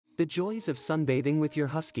The joys of sunbathing with your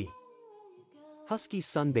husky. Husky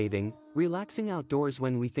sunbathing, relaxing outdoors.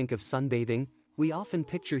 When we think of sunbathing, we often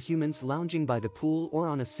picture humans lounging by the pool or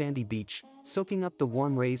on a sandy beach, soaking up the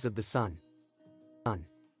warm rays of the sun.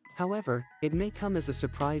 However, it may come as a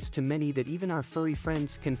surprise to many that even our furry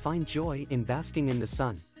friends can find joy in basking in the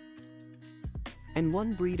sun. And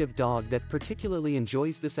one breed of dog that particularly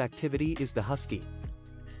enjoys this activity is the Husky.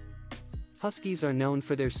 Huskies are known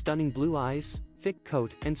for their stunning blue eyes, thick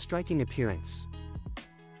coat, and striking appearance.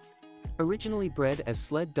 Originally bred as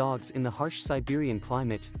sled dogs in the harsh Siberian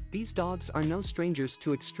climate, these dogs are no strangers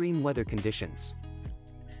to extreme weather conditions.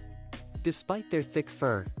 Despite their thick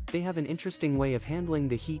fur, they have an interesting way of handling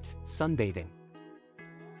the heat: sunbathing.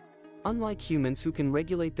 Unlike humans who can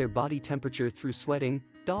regulate their body temperature through sweating,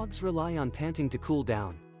 dogs rely on panting to cool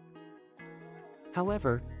down.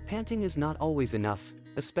 However, panting is not always enough,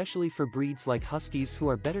 especially for breeds like Huskies who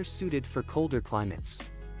are better suited for colder climates.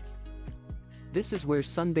 This is where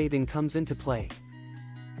sunbathing comes into play.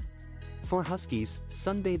 For Huskies,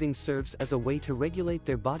 sunbathing serves as a way to regulate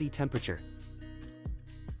their body temperature.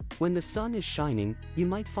 When the sun is shining, you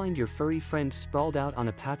might find your furry friend sprawled out on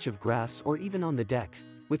a patch of grass or even on the deck,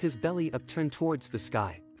 with his belly upturned towards the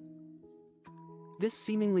sky. This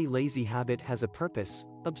seemingly lazy habit has a purpose: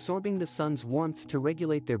 absorbing the sun's warmth to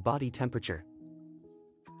regulate their body temperature.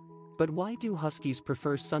 But why do Huskies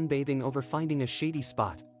prefer sunbathing over finding a shady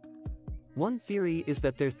spot? One theory is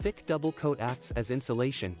that their thick double coat acts as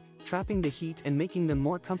insulation, trapping the heat and making them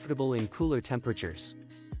more comfortable in cooler temperatures.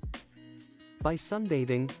 By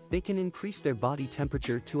sunbathing, they can increase their body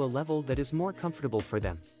temperature to a level that is more comfortable for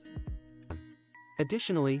them.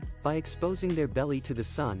 Additionally, by exposing their belly to the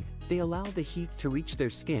sun, they allow the heat to reach their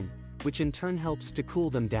skin, which in turn helps to cool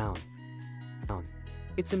them down.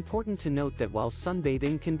 It's important to note that while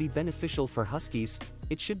sunbathing can be beneficial for Huskies,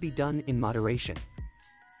 it should be done in moderation.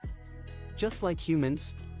 Just like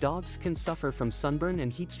humans, dogs can suffer from sunburn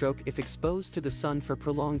and heatstroke if exposed to the sun for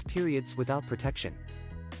prolonged periods without protection.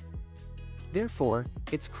 Therefore,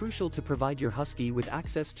 it's crucial to provide your Husky with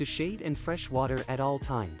access to shade and fresh water at all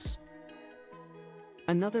times.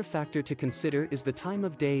 Another factor to consider is the time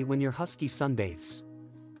of day when your Husky sunbathes.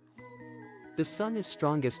 The sun is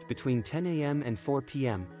strongest between 10 a.m. and 4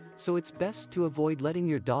 p.m., so it's best to avoid letting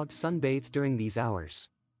your dog sunbathe during these hours.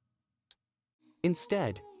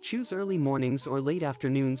 Instead, choose early mornings or late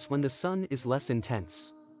afternoons when the sun is less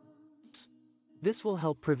intense. This will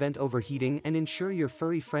help prevent overheating and ensure your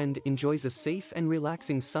furry friend enjoys a safe and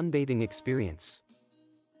relaxing sunbathing experience.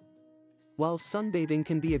 While sunbathing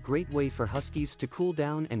can be a great way for Huskies to cool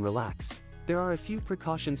down and relax, there are a few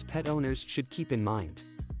precautions pet owners should keep in mind.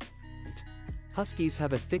 Huskies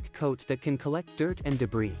have a thick coat that can collect dirt and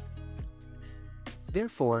debris.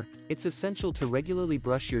 Therefore, it's essential to regularly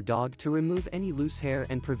brush your dog to remove any loose hair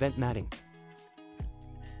and prevent matting.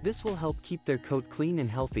 This will help keep their coat clean and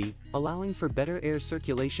healthy, allowing for better air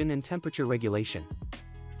circulation and temperature regulation.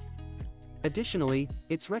 Additionally,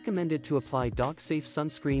 it's recommended to apply dog-safe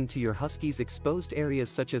sunscreen to your Husky's exposed areas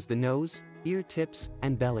such as the nose, ear tips,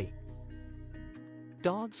 and belly.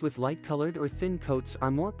 Dogs with light-colored or thin coats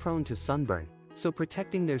are more prone to sunburn, so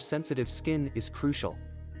protecting their sensitive skin is crucial.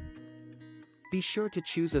 Be sure to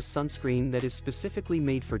choose a sunscreen that is specifically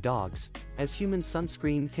made for dogs, as human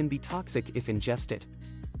sunscreen can be toxic if ingested.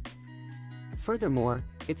 Furthermore,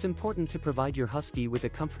 it's important to provide your Husky with a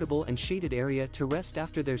comfortable and shaded area to rest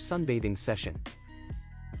after their sunbathing session.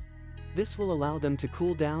 This will allow them to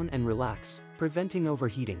cool down and relax, preventing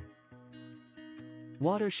overheating.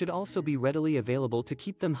 Water should also be readily available to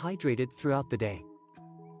keep them hydrated throughout the day.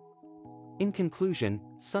 In conclusion,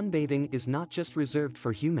 sunbathing is not just reserved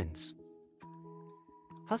for humans.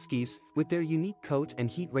 Huskies, with their unique coat and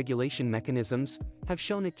heat regulation mechanisms, have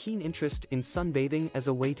shown a keen interest in sunbathing as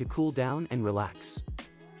a way to cool down and relax.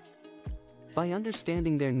 By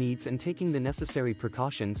understanding their needs and taking the necessary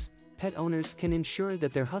precautions, pet owners can ensure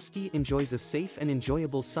that their Husky enjoys a safe and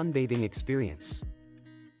enjoyable sunbathing experience.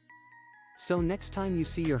 So next time you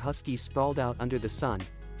see your Husky sprawled out under the sun,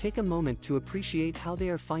 take a moment to appreciate how they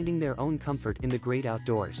are finding their own comfort in the great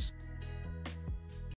outdoors.